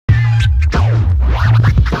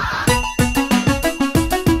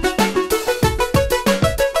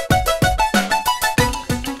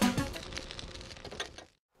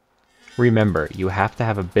Remember, you have to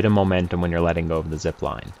have a bit of momentum when you're letting go of the zip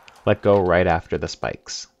line. Let go right after the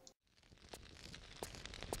spikes.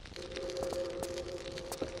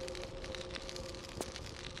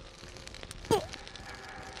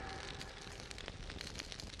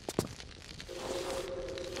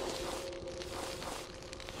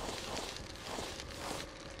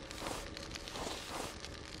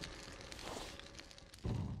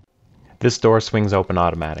 This door swings open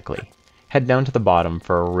automatically. Head down to the bottom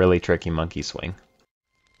for a really tricky monkey swing.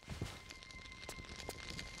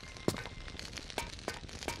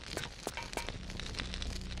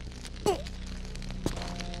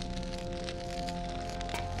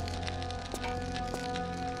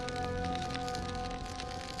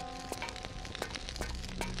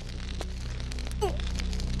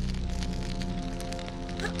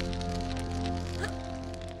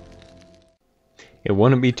 It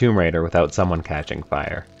wouldn't be Tomb Raider without someone catching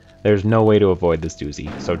fire. There's no way to avoid this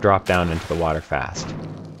doozy, so drop down into the water fast.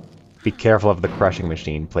 Be careful of the crushing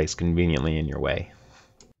machine placed conveniently in your way.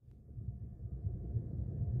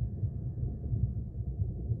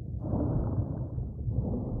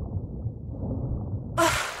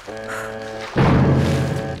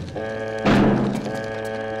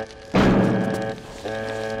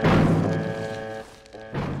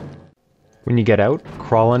 When you get out,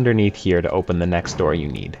 crawl underneath here to open the next door you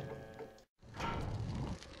need.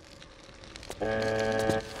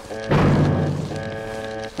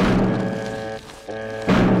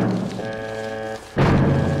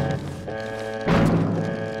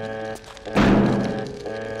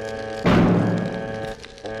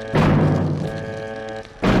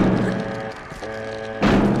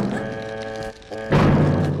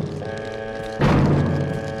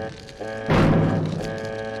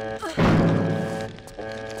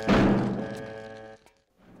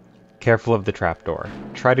 Careful of the trapdoor.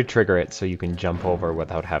 Try to trigger it so you can jump over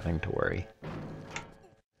without having to worry.